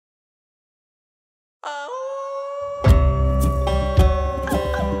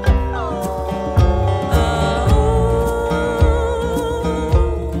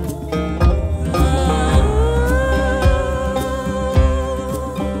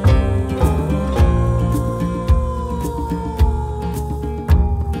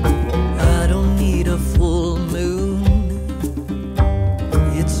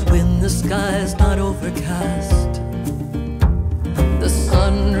Sky's not overcast, the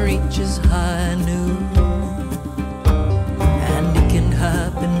sun reaches high noon, and it can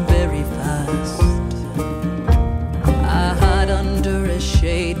happen very fast. I hide under a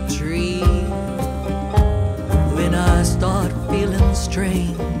shade tree when I start feeling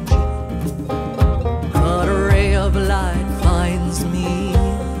strange, but a ray of light finds me,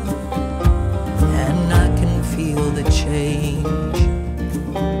 and I can feel the change.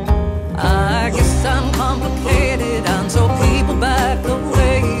 I guess I'm complicated, and so people back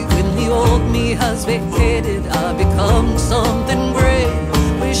away. When the old me has vacated, I become something great.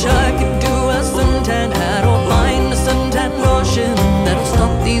 Wish I could do a suntan hat or find a suntan lotion that'll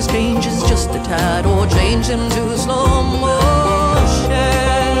stop these changes just a tad, or change them to slow motion.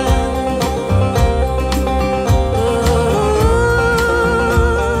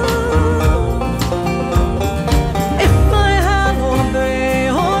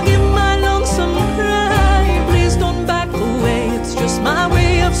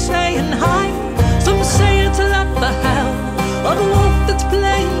 Saying hi. Some say it's like the howl of a wolf that's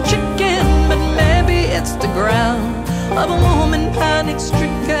playing chicken, but maybe it's the growl of a woman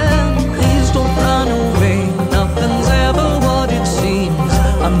panic-stricken. Please don't run away, nothing's ever what it seems.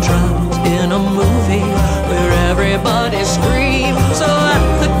 I'm trapped in a movie where everybody screams. So I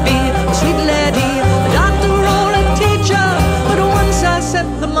could be a sweet lady, a doctor or a teacher, but once I set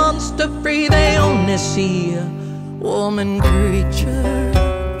the monster free, they only see a woman creature.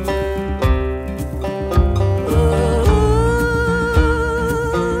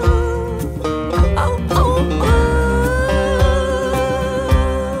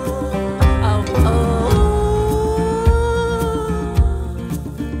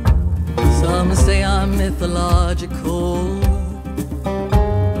 Some say I'm mythological,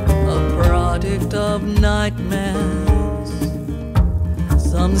 a product of nightmares.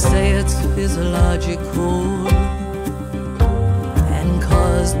 Some say it's physiological and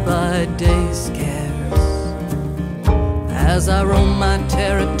caused by day scares. As I roam my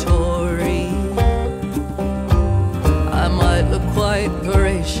territory, I might look quite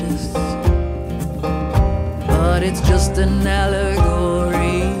voracious, but it's just an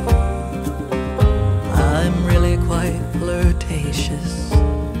allegory. I'm really quite flirtatious.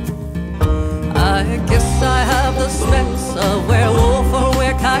 I guess I have the specs of werewolf or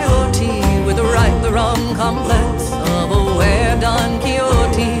were coyote, with the right, the wrong complex of a were Don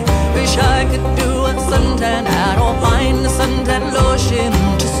Quixote. Wish I could do a suntan hat or find a suntan lotion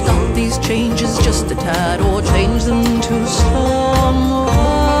to stop these changes just a tad, or change them to slow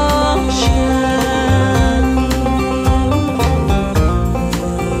motion.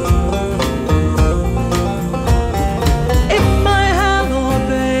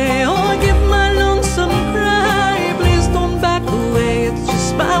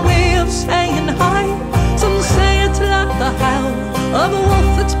 Of a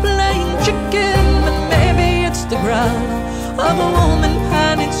wolf that's playing chicken, but maybe it's the growl of a woman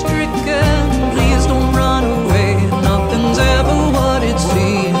panic-stricken. Please don't run away, nothing's ever what it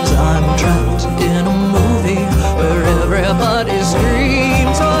seems. I'm trapped in a movie where everybody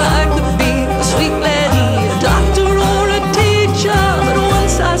screams. So I could be a sweet lady, a doctor or a teacher, but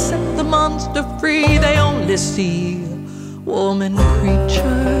once I set the monster free, they only see a woman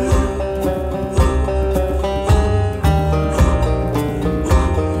creature.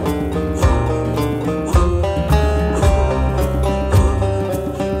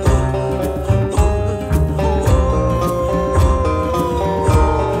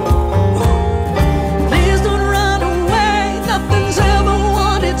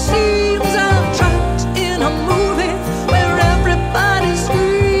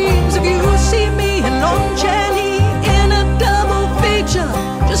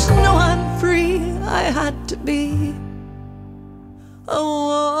 To be a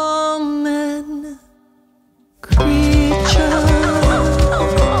woman creature.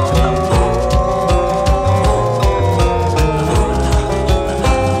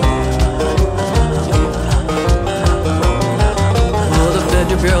 Oh, the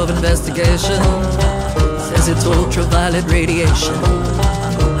Federal Bureau of Investigation says it's ultraviolet radiation.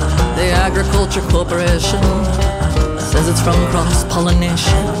 The Agriculture Corporation says it's from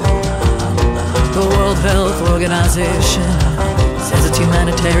cross-pollination. The World Health Organization says it's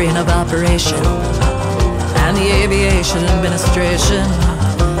humanitarian evaporation, and the aviation administration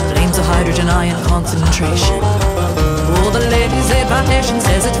blames the hydrogen ion concentration. Oh, the ladies' aid foundation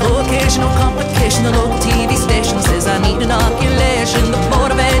says it's vocational complication. The local TV station says I need inoculation.